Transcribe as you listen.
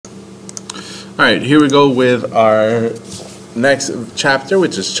Alright, here we go with our next chapter,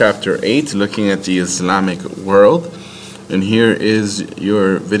 which is chapter 8, looking at the Islamic world. And here is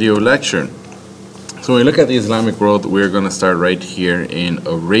your video lecture. So when we look at the Islamic world, we're going to start right here in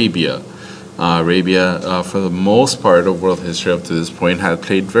Arabia. Arabia, for the most part of world history up to this point, had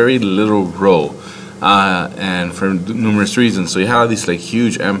played very little role, and for numerous reasons. So you have these like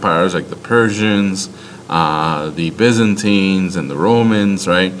huge empires like the Persians, the Byzantines, and the Romans,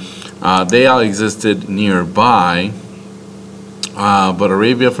 right? They all existed nearby, but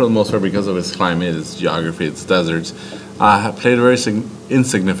Arabia, for the most part, because of its climate, its geography, its deserts, played a very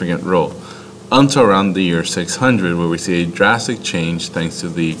insignificant role until around the year 600, where we see a drastic change thanks to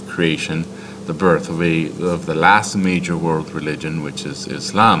the creation, the birth of the last major world religion, which is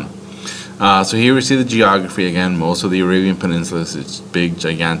Islam. So here we see the geography again. Most of the Arabian Peninsula is this big,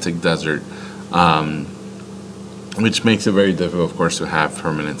 gigantic desert, which makes it very difficult, of course, to have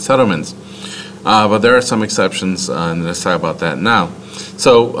permanent settlements. But there are some exceptions, and let's talk about that now.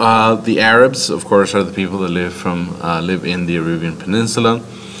 So the Arabs, of course, are the people that live in the Arabian Peninsula,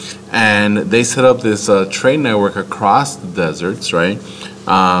 and they set up this trade network across the deserts, right?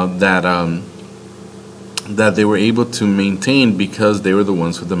 That they were able to maintain because they were the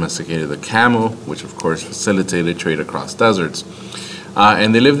ones who domesticated the camel, which of course facilitated trade across deserts.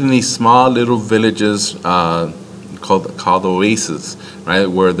 And they lived in these small little villages called oases, right,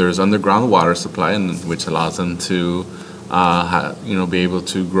 where there's underground water supply, and which allows them to be able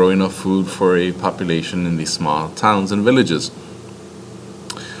to grow enough food for a population in these small towns and villages.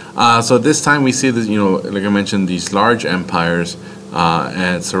 So at this time we see that, like I mentioned, these large empires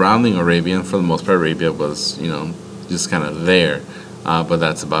and surrounding Arabia, and for the most part Arabia was, just kind of there, but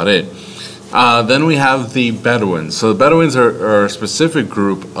that's about it. Then we have the Bedouins. So the Bedouins are a specific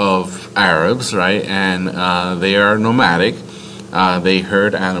group of Arabs, right, and they are nomadic. They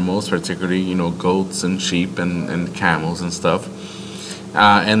herd animals, particularly, goats and sheep and camels and stuff.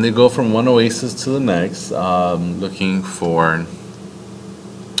 And they go from one oasis to the next, looking for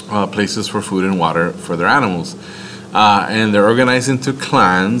places for food and water for their animals. And they're organized into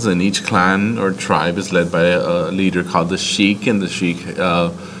clans, and each clan or tribe is led by a leader called the sheikh, and the sheikh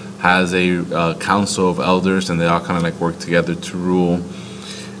has a council of elders, and they all kind of like work together to rule.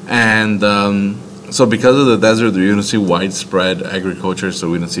 And so because of the desert, you're going to see widespread agriculture, so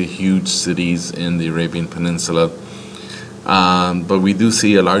we don't see huge cities in the Arabian Peninsula. But we do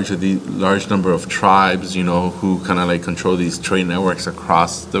see a large number of tribes, who kind of like control these trade networks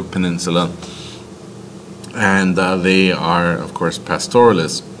across the peninsula. And they are, of course,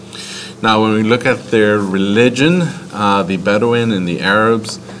 pastoralists. Now, when we look at their religion, the Bedouin and the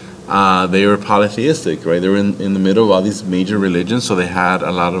Arabs, they were polytheistic, right? They were in the middle of all these major religions, so they had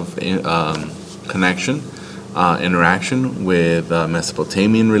a lot of connection, interaction with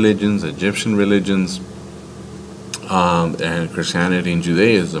Mesopotamian religions, Egyptian religions, and Christianity and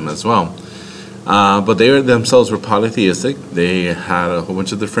Judaism as well. But they themselves were polytheistic. They had a whole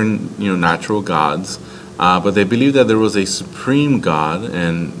bunch of different, natural gods. But they believed that there was a supreme God,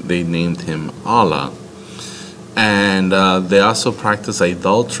 and they named him Allah. And they also practiced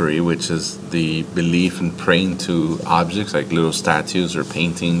idolatry, which is the belief in praying to objects like little statues or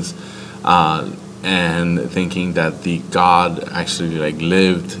paintings, and thinking that the God actually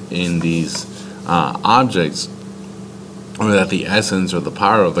lived in these objects, or that the essence or the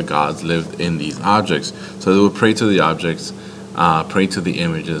power of the gods lived in these objects. So they would pray to the objects, pray to the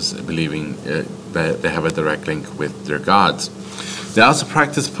images, believing that they have a direct link with their gods. They also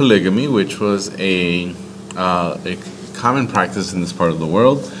practiced polygamy, which was a common practice in this part of the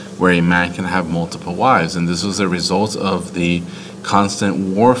world, where a man can have multiple wives, and this was a result of the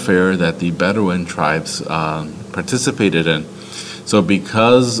constant warfare that the Bedouin tribes participated in. So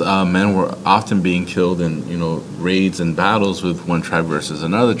because men were often being killed in raids and battles with one tribe versus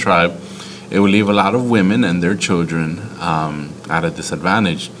another tribe, it would leave a lot of women and their children at a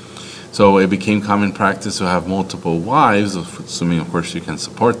disadvantage. So it became common practice to have multiple wives, assuming of course you can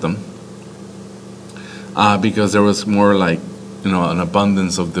support them, because there was more like an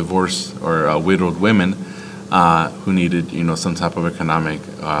abundance of divorced or widowed women who needed some type of economic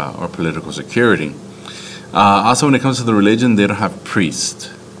or political security. Also, when it comes to the religion, they don't have priests.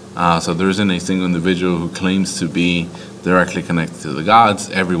 So there isn't a single individual who claims to be directly connected to the gods.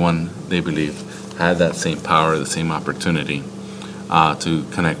 Everyone, they believe, had that same power, the same opportunity to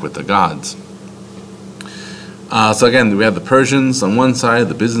connect with the gods. So again, we have the Persians on one side,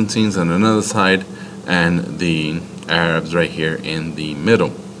 the Byzantines on another side, and the Arabs right here in the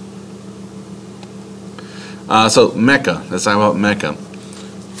middle. So Mecca, let's talk about Mecca.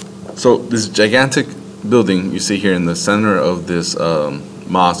 So this gigantic building you see here in the center of this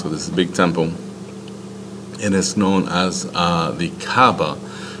mosque, this big temple, It is known as the Kaaba,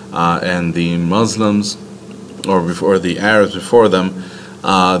 and the Muslims, or before the Arabs before them,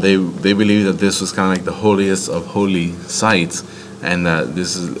 they believe that this was kind of like the holiest of holy sites, and that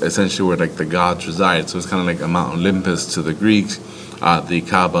this is essentially where like the gods reside. So it's kind of like a Mount Olympus to the Greeks. The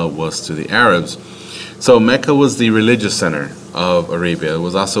Kaaba was to the Arabs. So Mecca was the religious center of Arabia. It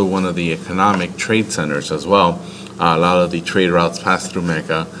was also one of the economic trade centers as well. A lot of the trade routes passed through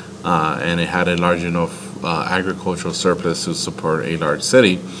Mecca, and it had a large enough agricultural surplus to support a large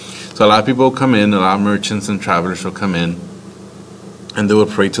city. So a lot of people will come in, a lot of merchants and travelers will come in, and they will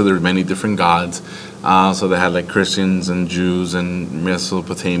pray to their many different gods. So they had like Christians and Jews and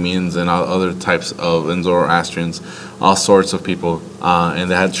Mesopotamians and other types of, and Zoroastrians, all sorts of people, and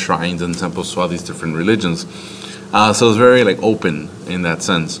they had shrines and temples to all these different religions. So it was very like open in that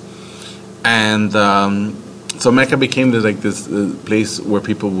sense. And so Mecca became this place where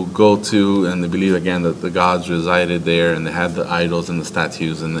people would go to, and they believe again that the gods resided there, and they had the idols and the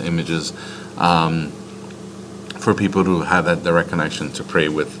statues and the images for people to have that direct connection to pray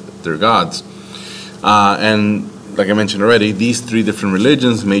with their gods. And like I mentioned already, these three different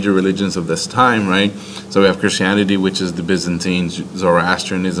religions, major religions of this time, right? So we have Christianity, which is the Byzantines,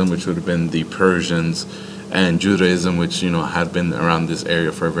 Zoroastrianism, which would have been the Persians, and Judaism, which had been around this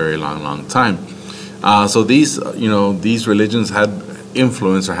area for a very long time. So these religions had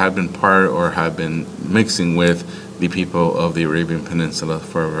influence, or had been part, or had been mixing with the people of the Arabian Peninsula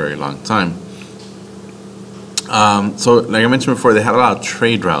for a very long time. So like I mentioned before, they had a lot of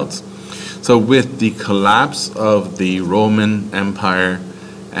trade routes. So with the collapse of the Roman Empire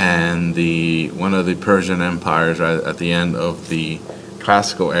and one of the Persian empires, right, at the end of the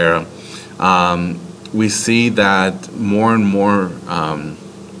classical era, we see that more and more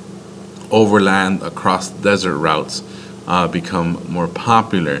overland across desert routes become more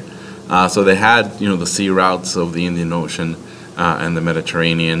popular. So they had the sea routes of the Indian Ocean and the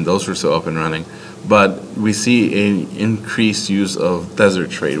Mediterranean; those were still up and running. But we see an increased use of desert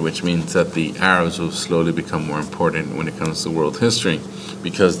trade, which means that the Arabs will slowly become more important when it comes to world history,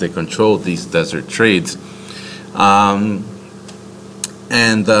 because they controlled these desert trades. So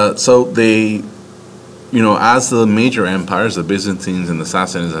they, as the major empires, the Byzantines and the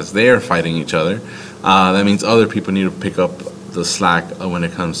Sassanids, as they are fighting each other, that means other people need to pick up the slack when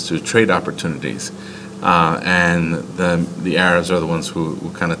it comes to trade opportunities. And the Arabs are the ones who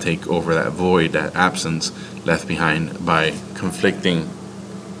kind of take over that void, that absence left behind by conflicting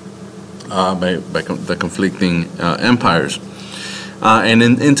the conflicting empires. And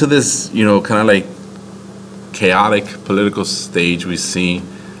into this kind of like chaotic political stage, we see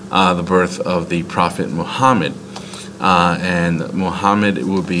the birth of the Prophet Muhammad. And Muhammad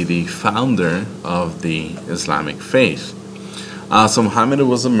will be the founder of the Islamic faith. So Muhammad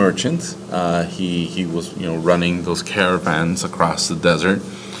was a merchant. He was running those caravans across the desert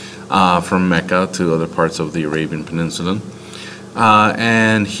from Mecca to other parts of the Arabian Peninsula,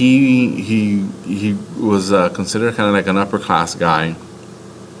 and he was considered kind of like an upper class guy,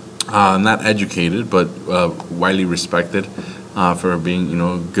 not educated, but widely respected for being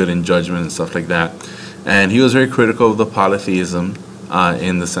good in judgment and stuff like that. And he was very critical of the polytheism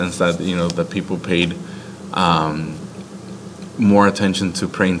in the sense that that people paid more attention to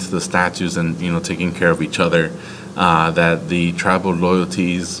praying to the statues and taking care of each other. That the tribal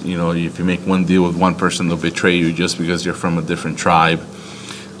loyalties, if you make one deal with one person, they'll betray you just because you're from a different tribe.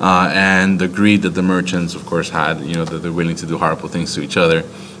 And the greed that the merchants, of course, had, that they're willing to do horrible things to each other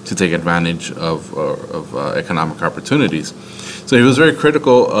to take advantage of economic opportunities. So he was very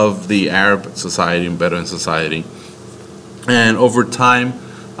critical of the Arab society and Bedouin society. And over time,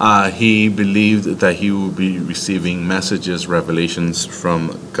 he believed that he would be receiving messages, revelations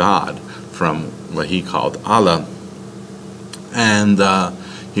from God, from what he called Allah. And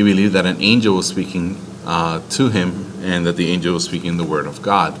he believed that an angel was speaking to him, and that the angel was speaking the word of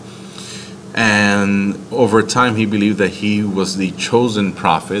God. And over time, he believed that he was the chosen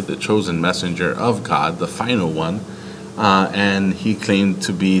prophet, the chosen messenger of God, the final one. And he claimed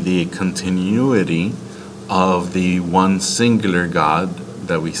to be the continuity of the one singular God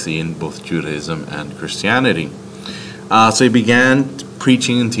that we see in both Judaism and Christianity. So he began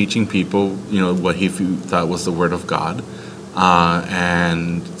preaching and teaching people, what he thought was the word of God.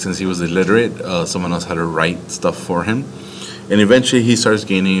 And since he was illiterate, someone else had to write stuff for him. And eventually he starts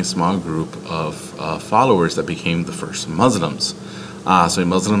gaining a small group of followers that became the first Muslims. So a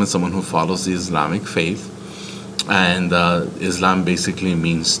Muslim is someone who follows the Islamic faith. And Islam basically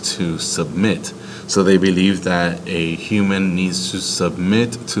means to submit. So they believe that a human needs to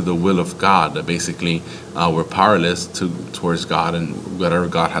submit to the will of God. That basically, we're powerless towards God, and whatever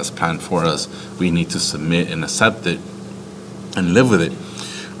God has planned for us, we need to submit and accept it and live with it.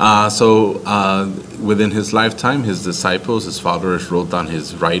 Within his lifetime, his disciples, his followers, wrote down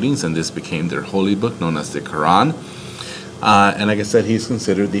his writings, and this became their holy book known as the Quran. And like I said, he's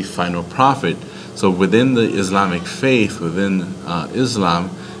considered the final prophet. So within the Islamic faith, within Islam,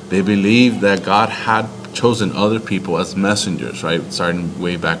 they believe that God had chosen other people as messengers, right? Starting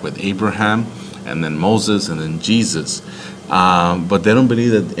way back with Abraham, and then Moses, and then Jesus. But they don't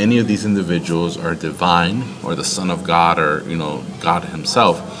believe that any of these individuals are divine or the Son of God or, God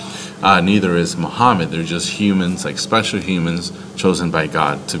himself. Neither is Muhammad. They're just humans, like special humans, chosen by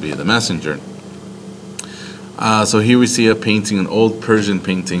God to be the messenger. So here we see a painting, an old Persian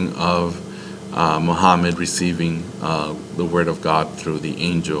painting of Muhammad receiving the word of God through the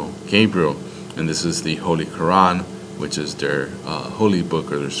angel Gabriel. And this is the Holy Quran, which is their holy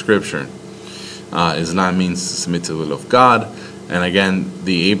book or their scripture. Islam means to submit to the will of God. And again,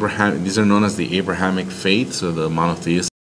 these are known as the Abrahamic faith, so the monotheistic